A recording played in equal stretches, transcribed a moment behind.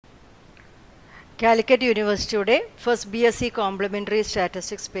കാലിക്കറ്റ് യൂണിവേഴ്സിറ്റിയുടെ first BSc complimentary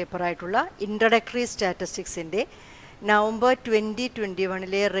statistics പേപ്പറായിട്ടുള്ള introductory സ്റ്റാറ്റിസ്റ്റിക്സിൻ്റെ November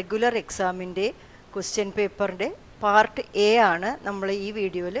 2021 regular എക്സാമിൻ്റെ question പേപ്പറിൻ്റെ പാർട്ട് എ ആണ് നമ്മൾ ഈ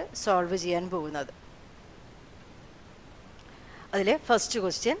വീഡിയോയിൽ സോൾവ് ചെയ്യാൻ പോകുന്നത്. അതിലെ first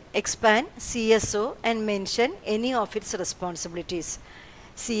question, expand CSO and mention any of its responsibilities.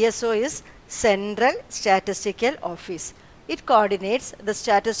 CSO is Central Statistical Office. It coordinates the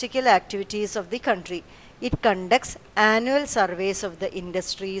statistical activities of the country. It conducts annual surveys of the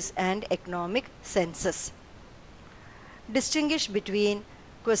industries and economic census. Distinguish between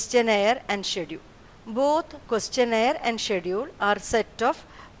questionnaire and schedule. Both questionnaire and schedule are set of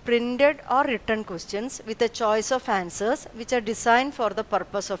printed or written questions with a choice of answers which are designed for the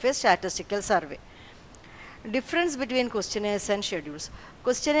purpose of a statistical survey. Difference between questionnaires and schedules.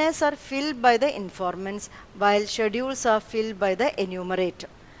 Questionnaires are filled by the informants while schedules are filled by the enumerator.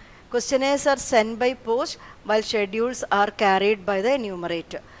 Questionnaires are sent by post while schedules are carried by the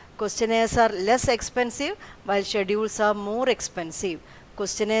enumerator. Questionnaires are less expensive while schedules are more expensive.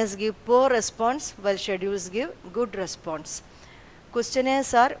 Questionnaires give poor response while schedules give good response.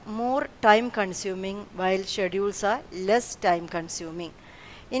 Questionnaires are more time consuming while schedules are less time consuming.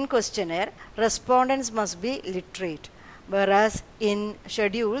 In questionnaire, respondents must be literate, whereas in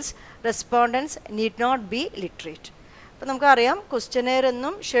schedules, respondents need not be literate. അപ്പോൾ നമുക്കറിയാം questionnaire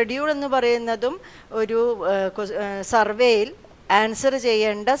എന്നും schedule എന്ന് പറയുന്നതും ഒരു സർവേയിൽ answer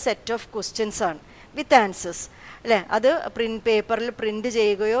ചെയ്യേണ്ട set of questions ആണ് with answers അല്ലേ. അത് പേപ്പറിൽ പ്രിൻ്റ്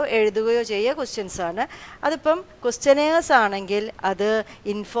ചെയ്യുകയോ എഴുതുകയോ ചെയ്യുക ക്വസ്റ്റ്യൻസ് ആണ്. അതിപ്പം ക്വസ്റ്റ്യനെയേഴ്സ് ആണെങ്കിൽ അത്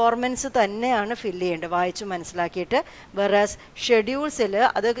ഇൻഫോർമൻസ് തന്നെയാണ് ഫില്ല് ചെയ്യേണ്ടത് വായിച്ച് മനസ്സിലാക്കിയിട്ട്. വെറാസ് ഷെഡ്യൂൾസിൽ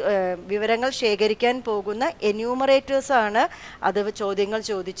അത് വിവരങ്ങൾ ശേഖരിക്കാൻ പോകുന്ന എന്യൂമറേറ്റേഴ്സാണ് അത് ചോദ്യങ്ങൾ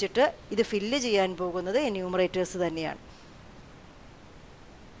ചോദിച്ചിട്ട് ഇത് ഫില്ല് ചെയ്യാൻ പോകുന്നത് എന്യൂമറേറ്റേഴ്സ് തന്നെയാണ്.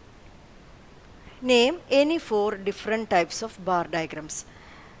 Name any 4 different types of bar diagrams.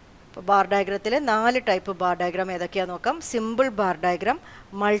 ഇപ്പോൾ ബാർ ഡയഗ്രത്തിൽ 4 ടൈപ്പ് ബാർ ഡയഗ്രാം ഏതൊക്കെയാണെന്ന് നോക്കാം. Simple bar diagram,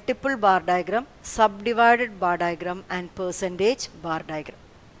 multiple bar diagram, sub divided bar diagram and percentage bar diagram.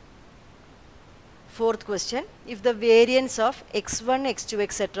 Fourth question, if the variance of x1, x2,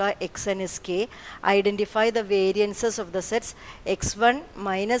 etc. xn is k, identify the variances of the sets x1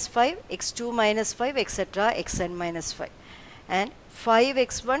 minus 5, x2 minus 5, etc. xn minus 5 and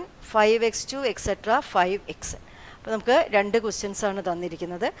 5x1, 5x2, etc. 5xn. അപ്പോൾ നമുക്ക് 2 questions ആണ്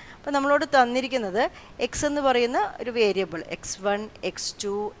തന്നിരിക്കുന്നത്. അപ്പോൾ നമ്മളോട് തന്നിരിക്കുന്നത് X എന്ന് പറയുന്ന ഒരു variable x1,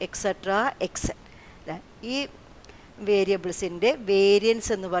 x2, etc. xn അല്ലേ. ഈ വേരിയബിൾസിൻ്റെ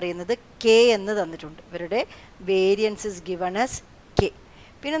വേരിയൻസ് എന്ന് പറയുന്നത് k എന്ന് തന്നിട്ടുണ്ട്. ഇവരുടെ variance is given as k.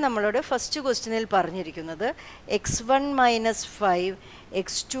 പിന്നെ നമ്മളോട് ഫസ്റ്റ് ക്വസ്റ്റ്യനിൽ പറഞ്ഞിരിക്കുന്നത് x1 minus 5,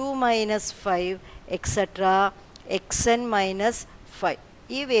 x2 minus 5, etc. xn minus 5.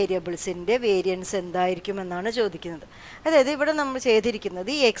 ഈ വേരിയബിൾസിൻ്റെ വേരിയൻസ് എന്തായിരിക്കുമെന്നാണ് ചോദിക്കുന്നത്. അതായത് ഇവിടെ നമ്മൾ ചെയ്തിരിക്കുന്നത്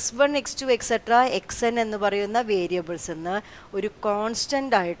ഈ x1, x2, etc. xn എന്ന് പറയുന്ന വേരിയബിൾസ് എന്ന് ഒരു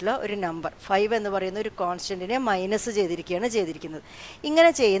കോൺസ്റ്റൻ്റ് ആയിട്ടുള്ള ഒരു നമ്പർ 5 എന്ന് പറയുന്ന ഒരു കോൺസ്റ്റൻറ്റിനെ മൈനസ് ചെയ്തിരിക്കുന്നത്.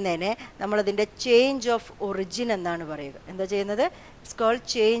 ഇങ്ങനെ ചെയ്യുന്നതിനെ നമ്മളതിൻ്റെ ചേഞ്ച് ഓഫ് ഒറിജിൻ എന്നാണ് പറയുക. എന്താ ചെയ്യുന്നത്? It's called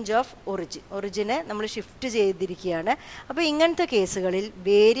change of origin. ഒറിജിനെ നമ്മൾ ഷിഫ്റ്റ് ചെയ്തിരിക്കുകയാണ്. അപ്പോൾ ഇങ്ങനത്തെ കേസുകളിൽ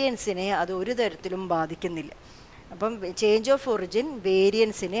വേരിയൻസിനെ അത് ഒരു തരത്തിലും ബാധിക്കുന്നില്ല. അപ്പം ചേഞ്ച് ഓഫ് ഒറിജിൻ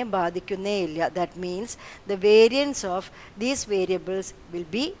വേരിയൻസിനെ ബാധിക്കുന്നേ ഇല്ല. That means the variance of these variables will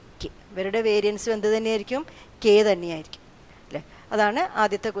be K. ഇവരുടെ വേരിയൻസും എന്ത് തന്നെയായിരിക്കും? കെ തന്നെയായിരിക്കും അല്ലേ. അതാണ്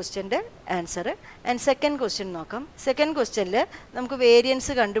ആദ്യത്തെ ക്വസ്റ്റ്യൻ്റെ ആൻസർ. ആൻഡ് സെക്കൻഡ് ക്വസ്റ്റ്യൻ നോക്കാം. സെക്കൻഡ് ക്വസ്റ്റ്യനിൽ നമുക്ക്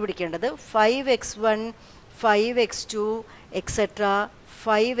വേരിയൻസ് കണ്ടുപിടിക്കേണ്ടത് 5x1, 5x2, etc.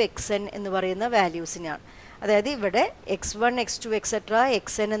 5xn എന്ന് പറയുന്ന വാല്യൂസിനാണ്. അതായത് ഇവിടെ x1, x2, etc.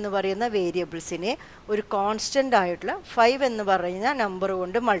 xn എന്ന് പറയുന്ന വേരിയബിൾസിനെ ഒരു കോൺസ്റ്റൻ്റ് ആയിട്ടുള്ള 5 എന്ന് പറയുന്ന നമ്പർ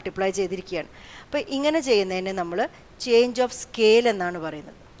കൊണ്ട് മൾട്ടിപ്ലൈ ചെയ്തിരിക്കുകയാണ്. അപ്പോൾ ഇങ്ങനെ ചെയ്യുന്നതിന് നമ്മൾ ചേഞ്ച് ഓഫ് സ്കെയിൽ എന്നാണ്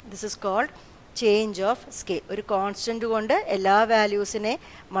പറയുന്നത്. This is called change of scale. ഒരു കോൺസ്റ്റൻ്റ് കൊണ്ട് എല്ലാ വാല്യൂസിനെ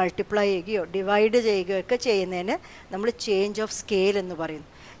മൾട്ടിപ്ലൈ ചെയ്യുകയോ ഡിവൈഡ് ചെയ്യുകയോ ഒക്കെ ചെയ്യുന്നതിന് നമ്മൾ ചേഞ്ച് ഓഫ് സ്കെയിൽ എന്ന് പറയുന്നു.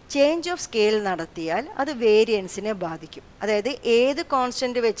 ചേഞ്ച് ഓഫ് സ്കെയിൽ നടത്തിയാൽ അത് വേരിയൻസിനെ ബാധിക്കും. അതായത് ഏത്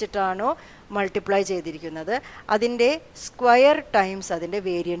കോൺസ്റ്റൻ്റ് വെച്ചിട്ടാണോ മൾട്ടിപ്ലൈ ചെയ്തിരിക്കുന്നത് അതിൻ്റെ സ്ക്വയർ ടൈംസ് അതിൻ്റെ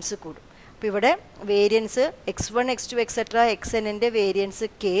വേരിയൻസ് കൂടും. അപ്പോൾ ഇവിടെ variance x1, x2, etc. xnൻ്റെ variance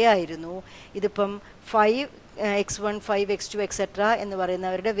k ആയിരുന്നു. ഇതിപ്പം 5x1, 5x2, etc. എന്ന്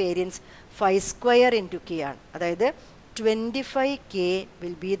പറയുന്നവരുടെ വേരിയൻസ് 5 സ്ക്വയർ ഇൻറ്റു k ആണ്. അതായത് 25k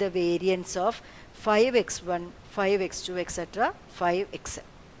will be the variance of 5x1, 5x2, etc. 5xn.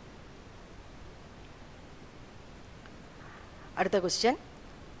 അടുത്ത question,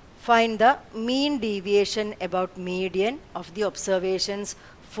 find the mean deviation about median of the observations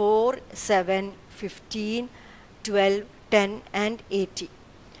 4, 7, 15, 12, 10 and 80.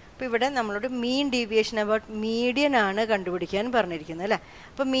 അപ്പോൾ ഇവിടെ നമ്മളോട് mean deviation about median ആണ് കണ്ടുപിടിക്കാൻ പറഞ്ഞിരിക്കുന്നത് അല്ലേ.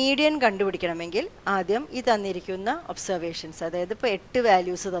 അപ്പോൾ മീഡിയൻ കണ്ടുപിടിക്കണമെങ്കിൽ ആദ്യം ഈ തന്നിരിക്കുന്ന ഒബ്സർവേഷൻസ്, അതായത് ഇപ്പോൾ 8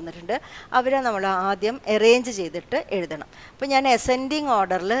 വാല്യൂസ് തന്നിട്ടുണ്ട്, അവരെ നമ്മൾ ആദ്യം അറേഞ്ച് ചെയ്തിട്ട് എഴുതണം. അപ്പോൾ ഞാൻ അസെൻഡിങ്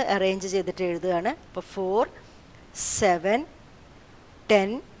ഓർഡറിൽ അറേഞ്ച് ചെയ്തിട്ട് എഴുതുകയാണ്. അപ്പോൾ 4, 7, 10,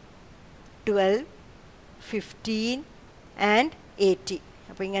 12, 15 ആൻഡ് 80.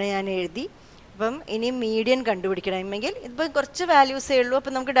 അപ്പോൾ ഇങ്ങനെ ഞാൻ എഴുതി. അപ്പം ഇനി മീഡിയൻ കണ്ടുപിടിക്കണമെങ്കിൽ ഇതിപ്പോൾ കുറച്ച് വാല്യൂസേ ഉള്ളൂ.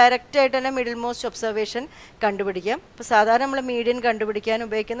 അപ്പോൾ നമുക്ക് ഡയറക്റ്റായിട്ട് തന്നെ മിഡിൽ മോസ്റ്റ് ഒബ്സർവേഷൻ കണ്ടുപിടിക്കാം. അപ്പോൾ സാധാരണ നമ്മൾ മീഡിയൻ കണ്ടുപിടിക്കാൻ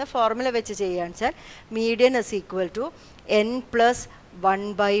ഉപയോഗിക്കുന്ന ഫോർമുല വെച്ച് ചെയ്യുകയാണെന്ന് വെച്ചാൽ median is equal to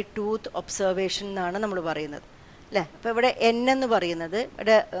n+1/2th observation എന്നാണ് നമ്മൾ പറയുന്നത് അല്ലേ. അപ്പോൾ ഇവിടെ n എന്ന് പറയുന്നത്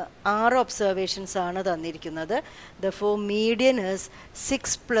ഇവിടെ 6 ഒബ്സർവേഷൻസ് ആണ് തന്നിരിക്കുന്നത്. Therefore median is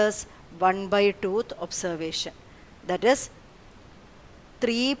 6+1/2th observation, that is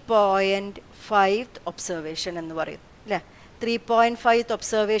 3.5th observation എന്ന് പറയും അല്ലേ. 3.5th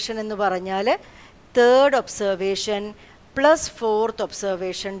ഒബ്സർവേഷൻ എന്ന് പറഞ്ഞാൽ 3rd observation plus 4th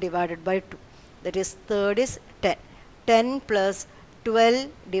observation divided by 2, that is 3rd is 10. 10 plus 12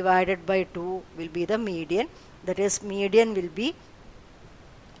 divided by 2 will be the median, that is median will be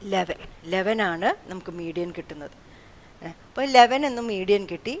 11. 11 ആണ് നമുക്ക് median കിട്ടുന്നത്. അപ്പോൾ 11 എന്നും മീഡിയൻ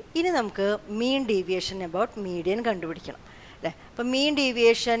കിട്ടി. ഇനി നമുക്ക് മീൻ ഡീവിയേഷൻ അബൌട്ട് മീഡിയൻ കണ്ടുപിടിക്കണം അല്ലേ. അപ്പോൾ മീൻ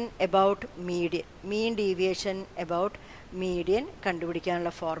ഡീവിയേഷൻ അബൌട്ട് മീഡിയൻ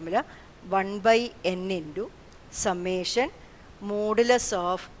കണ്ടുപിടിക്കാനുള്ള formula 1/n into summation modulus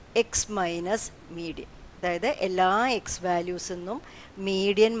of X minus median. അതായത് എല്ലാ എക്സ് വാല്യൂസിൽ നിന്നും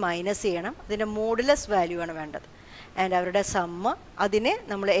മീഡിയൻ മൈനസ് ചെയ്യണം, അതിൻ്റെ മോഡുലസ് വാല്യൂ ആണ് വേണ്ടത്. ആൻഡ് അവരുടെ സമ്മ് അതിനെ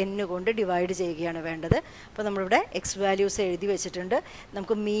നമ്മൾ n കൊണ്ട് ഡിവൈഡ് ചെയ്യുകയാണ് വേണ്ടത്. അപ്പോൾ നമ്മളിവിടെ എക്സ് വാല്യൂസ് എഴുതി വെച്ചിട്ടുണ്ട്.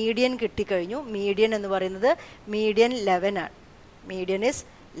 നമുക്ക് മീഡിയൻ കിട്ടിക്കഴിഞ്ഞു. മീഡിയൻ എന്ന് പറയുന്നത് മീഡിയൻ 11 ആണ്. Median is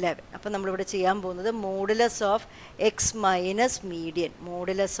 11. അപ്പോൾ നമ്മളിവിടെ ചെയ്യാൻ പോകുന്നത് modulus of X minus median,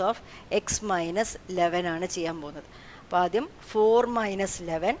 modulus of X minus 11 ആണ് ചെയ്യാൻ പോകുന്നത്. അപ്പോൾ ആദ്യം 4 -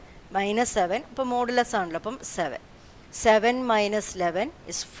 11 -7, ഇപ്പോൾ മോഡുലസ് ആണല്ലോ, അപ്പം 7. 7 - 11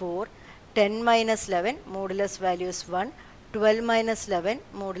 is 4. 10 - 11 modulus value is 1. 12 - 11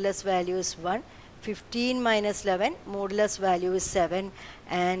 modulus value is 1. 15 - 11 modulus value is 7.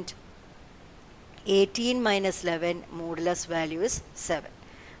 And 18 - 11 modulus value is 7.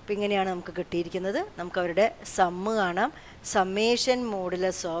 അപ്പോൾ ഇങ്ങനെയാണ് നമുക്ക് കിട്ടിയിരിക്കുന്നത്. നമുക്ക് അവരുടെ സമ്മ് കാണാം. Summation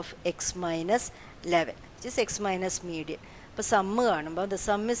modulus of X minus 11 which is X minus median. അപ്പോൾ സമ്മ് കാണുമ്പോൾ the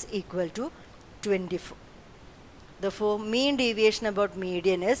sum is equal to 24. Therefore mean deviation about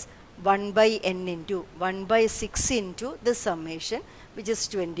median is 1/n into 1/6 into the summation which is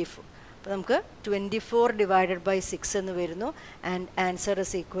 24. അപ്പോൾ നമുക്ക് 24 divided by 6 എന്ന് വരുന്നു. and answer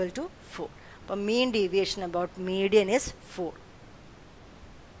is equal to 4. അപ്പോൾ mean deviation about median is 4.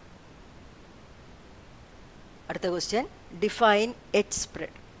 അടുത്ത question, define H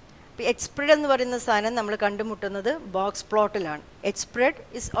spread. അപ്പോൾ H spread എന്ന് പറയുന്ന സാധനം നമ്മൾ കണ്ടുമുട്ടുന്നത് box പ്ലോട്ടിലാണ്. H spread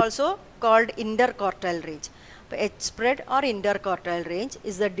is also called Inter quartile range. അപ്പോൾ H spread or Inter quartile range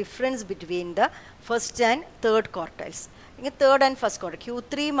is the difference between the first and third quartiles. ഇങ്ങനെ third and first quarter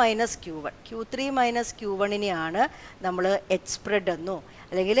Q3 - Q1. Q3 - Q1നെയാണ് നമ്മൾ H spread എന്നോ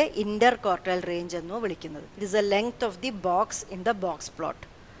അല്ലെങ്കിൽ Inter quartile range എന്നോ വിളിക്കുന്നത്. It is the length of the box in the box plot.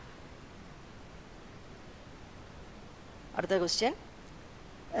 അടുത്ത question,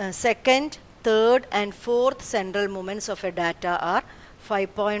 second, third and fourth central movements of A data R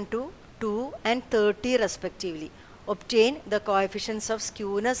 5.2, 2 and 30 respectively. Obtain the coefficients of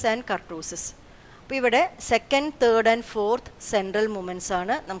skewness and kurtosis. അപ്പോൾ ഇവിടെ second, third and fourth central movements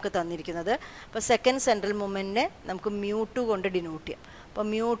ആണ് നമുക്ക് തന്നിരിക്കുന്നത്. അപ്പോൾ second central മൂമെൻറ്റിനെ നമുക്ക് μ2 കൊണ്ട് denote ചെയ്യാം. അപ്പോൾ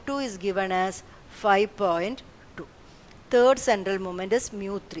μ2 is given as 5.2. Third central moment is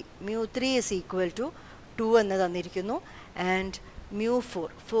μ3. μ3 is equal to 2 എന്ന് തന്നിരിക്കുന്നു. And μ4,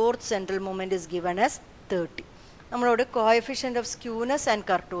 fourth central moment is given as 30. നമ്മളോട് coefficient of skewness and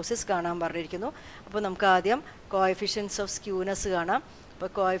kurtosis കാണാൻ പറഞ്ഞിരിക്കുന്നു. അപ്പോൾ നമുക്ക് ആദ്യം കോഎഫിഷ്യൻസ് ഓഫ് സ്ക്യൂനസ് കാണാം. അപ്പോൾ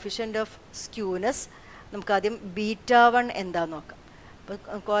കോഎഫിഷ്യൻ്റ് ഓഫ് സ്ക്യൂനസ് നമുക്കാദ്യം β1 എന്താന്ന് നോക്കാം. അപ്പോൾ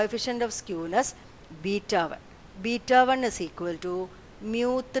coefficient of skewness β1. β1 is equal to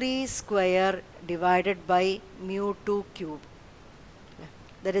μ3 square divided by μ2 cube.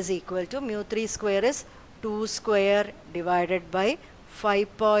 That is equal to μ3 square is 2 square divided by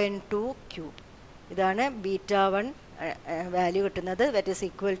 5.2 cube. ഇതാണ് β1 വാല്യൂ കിട്ടുന്നത്. ദാറ്റ് ഈസ്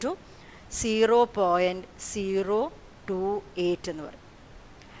ഈക്വൽ ടു 0.028 എന്ന് പറയും.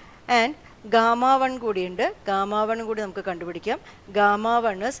 ആൻഡ് γ1 കൂടിയുണ്ട്. γ1 കൂടി നമുക്ക് കണ്ടുപിടിക്കാം.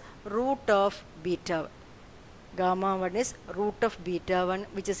 γ1 is root of β1. γ1 is root of β1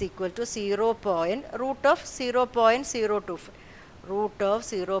 which is equal to root of 0.025. root of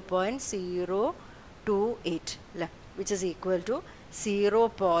 0.028 which is equal to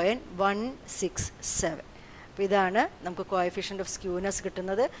 0.167. അപ്പോൾ ഇതാണ് നമുക്ക് കോഎഫിഷ്യൻ്റ് ഓഫ് സ്ക്യൂനെസ്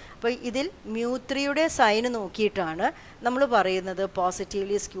കിട്ടുന്നത്. അപ്പോൾ ഇതിൽ μ3യുടെ സൈന് നോക്കിയിട്ടാണ് നമ്മൾ പറയുന്നത്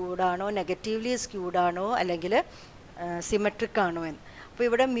പോസിറ്റീവ്ലി സ്ക്യൂഡ് ആണോ നെഗറ്റീവ്ലി സ്ക്യൂഡ് ആണോ അല്ലെങ്കിൽ സിമെട്രിക് ആണോ എന്ന്. അപ്പോൾ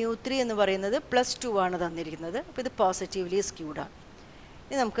ഇവിടെ μ3 എന്ന് പറയുന്നത് +2 ആണ് തന്നിരിക്കുന്നത്. അപ്പോൾ ഇത് പോസിറ്റീവ്ലി സ്ക്യൂഡാണ്.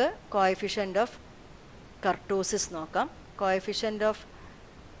 ഇനി നമുക്ക് കോഎഫിഷ്യൻ്റ് ഓഫ് കർട്ടോസിസ് നോക്കാം. Coefficient of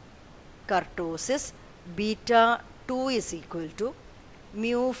kurtosis β2 is equal to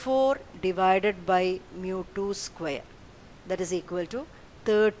μ4 divided by μ2 square, that is equal to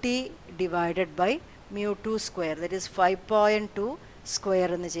 30 divided by μ2 square, that is 5.2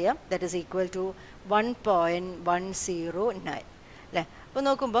 square എന്ന് ചെയ്യാം, that is equal to 1.109 അല്ലേ. അപ്പോൾ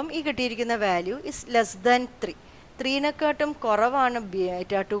നോക്കുമ്പം ഈ കിട്ടിയിരിക്കുന്ന വാല്യൂ ഇസ് ലെസ് ദാൻ 3. 3നെക്കാട്ടും കുറവാണ്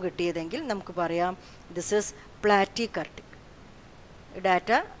β2 കിട്ടിയതെങ്കിൽ നമുക്ക് പറയാം ദിസ് ഇസ് പ്ലാറ്റികർട്ടിക്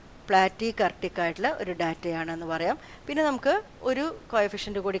ഡാറ്റ, പ്ലാറ്റികർട്ടിക് ആയിട്ടുള്ള ഒരു ഡാറ്റയാണെന്ന് പറയാം. പിന്നെ നമുക്ക് ഒരു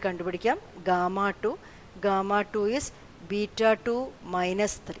കോഎഫിഷ്യൻ്റ് കൂടി കണ്ടുപിടിക്കാം, γ2. γ2 is β2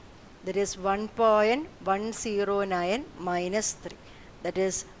 minus 3, that is 1.109 minus 3, that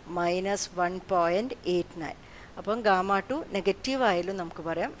is minus 1.89. അപ്പം γ2 നെഗറ്റീവ് ആയാലും നമുക്ക്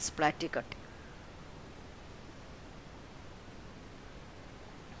പറയാം പ്ലാറ്റികർട്ടിക്.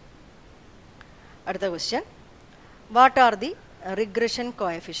 അടുത്ത question, what are the regression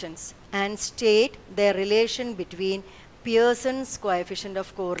coefficients and state their relation between Pearson's coefficient of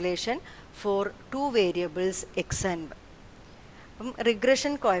correlation for two variables x and y. അപ്പം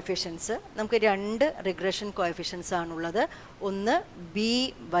regression coefficients നമുക്ക് രണ്ട് regression coefficients ആണുള്ളത്. ഒന്ന്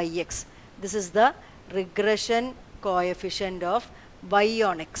BY(x), this is the regression coefficient of y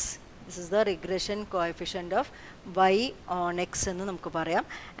on x. This is the regression coefficient of y on x എന്ന് നമുക്ക് പറയാം.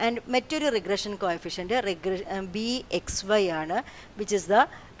 And മറ്റൊരു regression coefficient BXY ആണ്, which is the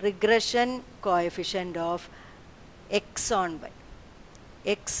regression coefficient of x on y.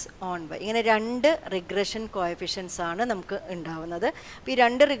 ഇങ്ങനെ രണ്ട് regression coefficients ആണ് നമുക്ക് ഉണ്ടാവുന്നത്. അപ്പോൾ ഈ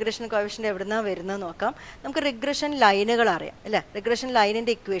രണ്ട് റിഗ്രഷൻ കോഎഫിഷ്യൻ്റ് എവിടെ നിന്നാണ് വരുന്നത് നോക്കാം. നമുക്ക് റിഗ്രഷൻ ലൈനുകൾ അറിയാം അല്ലേ. റിഗ്രഷൻ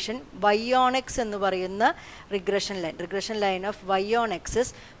ലൈനിൻ്റെ ഇക്വേഷൻ y on x എന്ന് പറയുന്ന regression line of y on x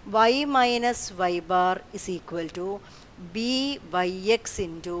is y minus y bar is equal to BYX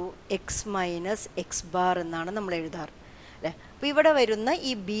into x minus x bar എന്നാണ് നമ്മൾ എഴുതാറ് അല്ലേ. അപ്പോൾ ഇവിടെ വരുന്ന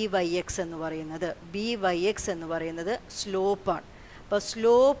ഈ BYX എന്ന് പറയുന്നത് സ്ലോപ്പാണ്. അപ്പോൾ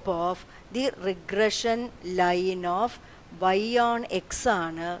slope of the regression line of y on x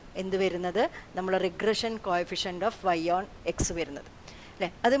ആണ് എന്ത് വരുന്നത്, നമ്മൾ regression coefficient of y on x വരുന്നത് അല്ലേ.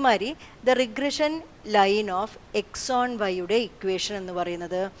 അതുമാതിരി the regression line of x on y-യുടെ equation എന്ന്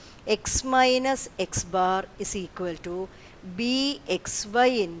പറയുന്നത് x minus x bar is equal to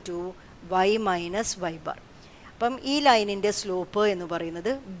BXY into y minus y bar. അപ്പം ഈ ലൈനിൻ്റെ സ്ലോപ്പ് എന്ന്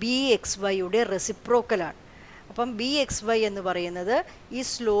പറയുന്നത് BXY-യുടെ റെസിപ്രോക്കലാണ്. അപ്പം BXY എന്ന് പറയുന്നത് ഈ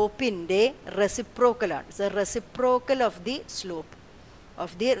സ്ലോപ്പിൻ്റെ റെസിപ്രോക്കലാണ്. It's A reciprocal of the slope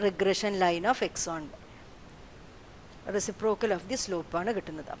of the regression line of x on y. Reciprocal of the സ്ലോപ്പാണ്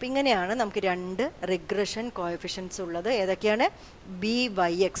കിട്ടുന്നത്. അപ്പോൾ ഇങ്ങനെയാണ് നമുക്ക് രണ്ട് റിഗ്രഷൻ കോഎഫിഷ്യൻസ് ഉള്ളത്. ഏതൊക്കെയാണ്?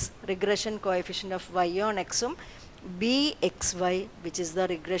 BYX regression coefficient of y on x-ഉം BXY which is the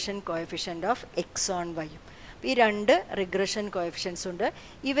regression coefficient of x on y-ഉം. അപ്പോൾ ഈ രണ്ട് റിഗ്രഷൻ കോഎഫിഷ്യൻസ് ഉണ്ട്.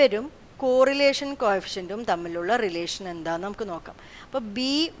 ഇവരും കോറിലേഷൻ കോഎഫിഷ്യൻറ്റും തമ്മിലുള്ള റിലേഷൻ എന്താണെന്ന് നമുക്ക് നോക്കാം. അപ്പോൾ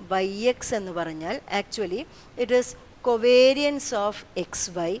BYX എന്ന് പറഞ്ഞാൽ actually it is covariance of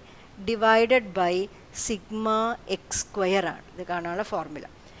XY divided by sigma x square ആണ്. ഇത് കാണാനുള്ള ഫോർമുല.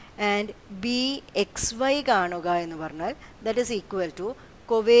 ആൻഡ് BXY കാണുക എന്ന് പറഞ്ഞാൽ that is equal to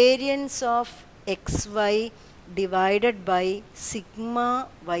covariance of XY divided by sigma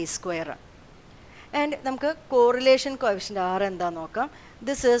y square ആണ്. ആൻഡ് നമുക്ക് കോറിലേഷൻ കോഎഫിഷ്യൻ്റ് R എന്താണെന്ന് നോക്കാം.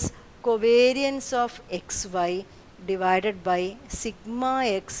 This is covariance of xy divided by sigma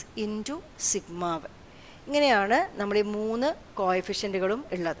x into sigma y. ഇങ്ങനെയാണ് നമ്മൾ ഈ മൂന്ന് കോഎഫിഷ്യൻറ്റുകളും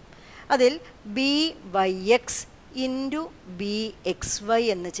ഉള്ളത്. അതിൽ BYX ഇൻറ്റു BXY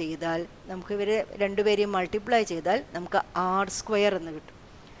എന്ന് ചെയ്താൽ നമുക്ക് ഇവർ രണ്ടുപേരെയും മൾട്ടിപ്ലൈ ചെയ്താൽ നമുക്ക് R² എന്ന് കിട്ടും.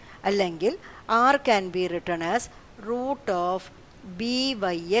 അല്ലെങ്കിൽ R can be written as root of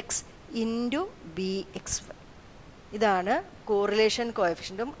BYX into BXY. ഇതാണ് കോറിലേഷൻ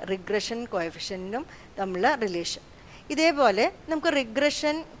കോഎഫിഷ്യൻറ്റും റിഗ്രഷൻ കോഎഫിഷ്യൻറ്റും തമ്മിലുള്ള റിലേഷൻ. ഇതേപോലെ നമുക്ക്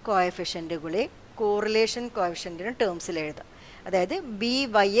റിഗ്രഷൻ കോഎഫിഷ്യൻറ്റുകളെ കോറിലേഷൻ കോഎഫിഷ്യൻറ്റിന് ടേംസിൽ എഴുതാം. അതായത്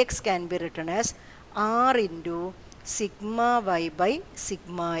BYX can be written as R into sigma y by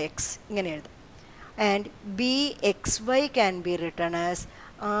sigma x ഇങ്ങനെ എഴുതാം. And BXY can be written as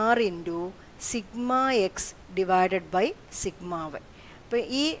R into sigma x divided by sigma y. അപ്പോൾ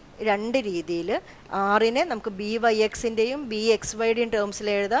ഈ രണ്ട് രീതിയിൽ ആറിനെ നമുക്ക് ബി വൈ എക്സിൻ്റെയും ബി എക്സ് വൈയുടെയും ടേംസിൽ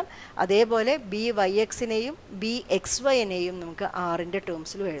എഴുതാം. അതേപോലെ ബി വൈ എക്സിനെയും ബി എക്സ് വൈനെയും നമുക്ക് ആറിൻ്റെ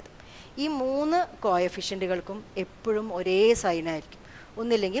ടേംസിലും എഴുതാം. ഈ മൂന്ന് കോഎഫിഷ്യൻറ്റുകൾക്കും എപ്പോഴും ഒരേ സൈനായിരിക്കും.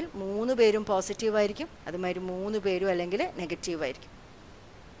 ഒന്നില്ലെങ്കിൽ 3 പേരും പോസിറ്റീവായിരിക്കും, അതുമാതിരി 3 പേരും അല്ലെങ്കിൽ നെഗറ്റീവായിരിക്കും.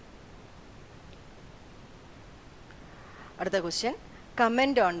 അടുത്ത question,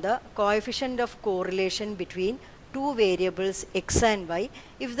 comment on the coefficient of correlation between two variables x and y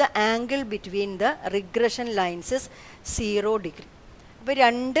if the angle between the regression lines is 0 degree. അപ്പോൾ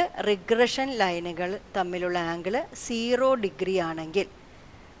രണ്ട് റിഗ്രഷൻ ലൈനുകൾ തമ്മിലുള്ള ആംഗിൾ 0 ഡിഗ്രി ആണെങ്കിൽ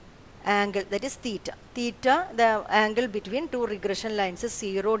angle that is theta the angle between two regression lines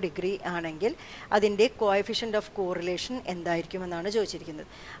 0 degree ആണെങ്കിൽ അതിൻ്റെ coefficient of correlation എന്തായിരിക്കുമെന്നാണ് ചോദിച്ചിരിക്കുന്നത്.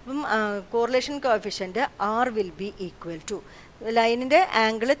 അപ്പം correlation coefficient R will be equal to ലൈനിൻ്റെ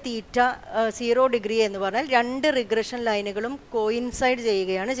ആംഗിൾ തീറ്റ 0 ഡിഗ്രി എന്ന് പറഞ്ഞാൽ രണ്ട് റിഗ്രഷൻ ലൈനുകളും കോയിൻസൈഡ്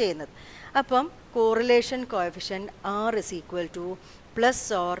ചെയ്യുകയാണ് ചെയ്യുന്നത്. അപ്പം correlation coefficient R is equal two plus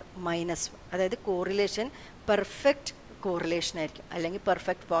or minus, അതായത് കോറിലേഷൻ പെർഫെക്റ്റ് കോറിലേഷൻ ആയിരിക്കും, അല്ലെങ്കിൽ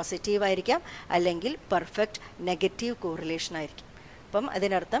പെർഫെക്റ്റ് പോസിറ്റീവ് ആയിരിക്കാം, അല്ലെങ്കിൽ പെർഫെക്റ്റ് നെഗറ്റീവ് കോറിലേഷൻ ആയിരിക്കും. അപ്പം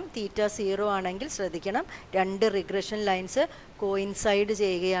അതിനർത്ഥം തീറ്റ 0 ആണെങ്കിൽ ശ്രദ്ധിക്കണം, രണ്ട് റിഗ്രഷൻ ലൈൻസ് കോയിൻസൈഡ്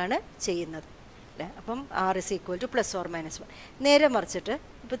ചെയ്യുകയാണ് ചെയ്യുന്നത് അല്ലേ. അപ്പം R is equal two plus or minus 1. നേരെ മറിച്ചിട്ട്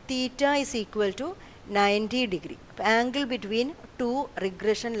ഇപ്പോൾ theta is equal to 90 degree. അപ്പോൾ angle between two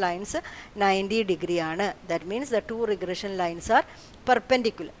regression lines 90 degree ആണ്. That means the two regression lines are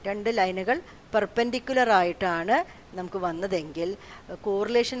perpendicular. രണ്ട് ലൈനുകൾ പെർപെൻഡിക്കുലർ ആയിട്ടാണ് നമുക്ക് വന്നതെങ്കിൽ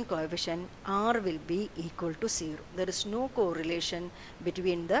correlation coefficient R will be equal to 0. There is no correlation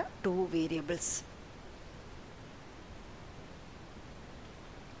between the two variables.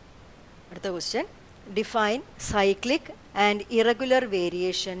 അടുത്ത question, define cyclic and irregular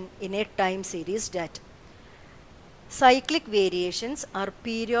variation in a time series data. Cyclic variations are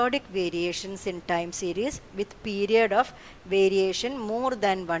periodic variations in time series with period of variation more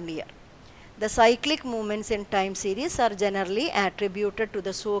than 1 year. The cyclic movements in time series are generally attributed to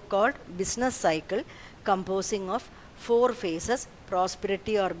the so-called business cycle composing of 4 phases: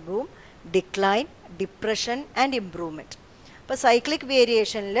 prosperity or boom, decline, depression and improvement. അപ്പോൾ cyclic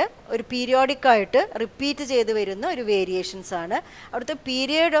വേരിയേഷനിൽ ഒരു പീരിയോഡിക്കായിട്ട് repeat ചെയ്ത് വരുന്ന ഒരു variations ആണ്. അവിടുത്തെ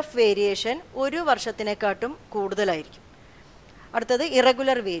period of variation ഒരു വർഷത്തിനെക്കാട്ടും കൂടുതലായിരിക്കും. അടുത്തത്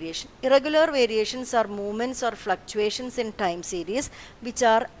irregular variation. Irregular variations R movements or fluctuations in time series which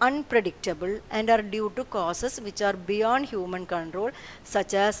are unpredictable and R due to causes which are beyond human control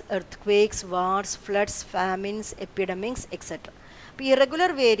such as എർത്ത്ക്വേക്സ്, wars, floods, famines, epidemics etcetera. അപ്പോൾ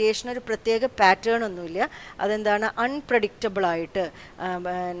irregular variation ഒരു പ്രത്യേക pattern ഒന്നുമില്ല. അതെന്താണ്, അൺപ്രഡിക്റ്റബിളായിട്ട്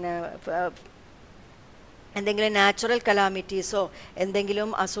എന്തെങ്കിലും natural കലാമിറ്റീസോ എന്തെങ്കിലും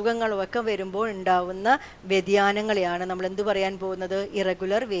അസുഖങ്ങളോ ഒക്കെ വരുമ്പോൾ ഉണ്ടാവുന്ന വ്യതിയാനങ്ങളെയാണ് നമ്മൾ എന്ത് പറയാൻ പോകുന്നത്,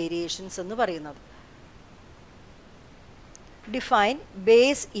 ഇറഗുലർ വേരിയേഷൻസ് എന്ന് പറയുന്നത്. Define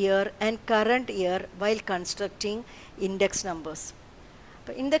base year and current year while constructing index numbers.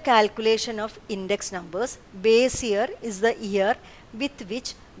 In the calculation of index numbers, base year is the year with which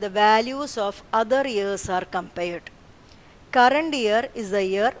the values of other years are compared. Current year is the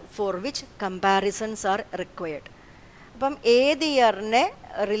year for which comparisons are required. അപ്പം ഏത് ഇയറിനെ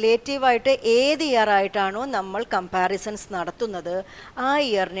റിലേറ്റീവായിട്ട് ഏത് year ആയിട്ടാണോ നമ്മൾ comparisons നടത്തുന്നത് ആ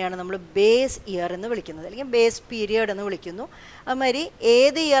ഇയറിനെയാണ് നമ്മൾ base year എന്ന് വിളിക്കുന്നത്, അല്ലെങ്കിൽ ബേസ് പീരിയഡ് എന്ന് വിളിക്കുന്നു. അതുമാതിരി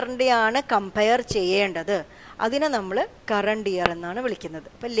ഏത് ഇയറിൻ്റെയാണ് കമ്പയർ ചെയ്യേണ്ടത് അതിനെ നമ്മൾ കറണ്ട് ഇയർ എന്നാണ് വിളിക്കുന്നത്.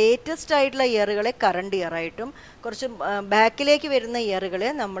 അപ്പോൾ ലേറ്റസ്റ്റ് ആയിട്ടുള്ള ഇയറുകളെ കറണ്ട് ഇയർ ആയിട്ടും കുറച്ച് ബാക്കിലേക്ക് വരുന്ന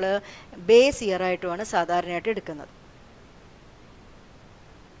ഇയറുകളെ നമ്മൾ ബേസ് ഇയർ ആയിട്ടുമാണ് സാധാരണയായിട്ട് എടുക്കുന്നത്.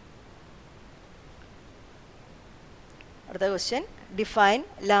 അടുത്ത question, define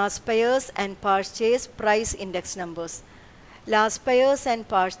Laspeyer's and Paasche's price index numbers. Laspeyer's and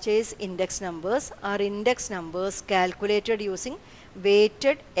Paasche's index numbers are index numbers calculated using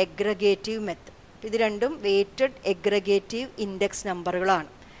weighted aggregative method. ഇത് രണ്ടും weighted aggregative index നമ്പറുകളാണ്.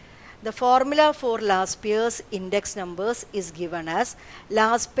 The formula for Laspeyer's index numbers is given as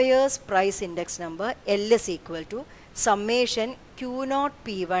Laspeyer's price index number L is equal to summation Q0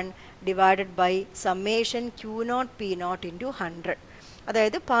 P1 divided by summation Q0 P0 into 100.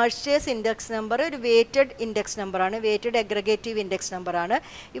 അതായത് പാർഷ്യസ് index number ഒരു weighted index നമ്പറാണ്, weighted aggregative index നമ്പറാണ്.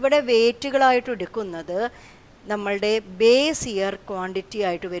 ഇവിടെ വെയ്റ്റുകളായിട്ട് എടുക്കുന്നത് നമ്മളുടെ base year quantity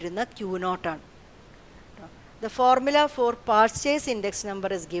ആയിട്ട് വരുന്ന Q0 ആണ്. The formula for Paasche's index number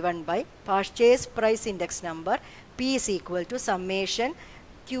is given by Paasche's price index number P is equal to summation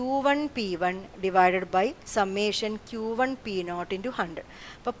Q1 P1 divided by summation Q1 P0 into 100.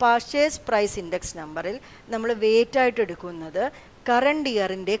 അപ്പോൾ Paasche's price index നമ്പറിൽ നമ്മൾ wait ആയിട്ട് എടുക്കുന്നത് current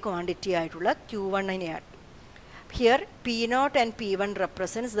ഇയറിൻ്റെ quantity ആയിട്ടുള്ള Q1നെയാണ്. Here P0 and P1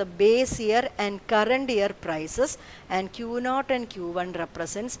 represents the base year and current year prices, and Q0 and Q1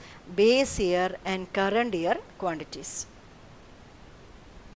 represents base year and current year quantities.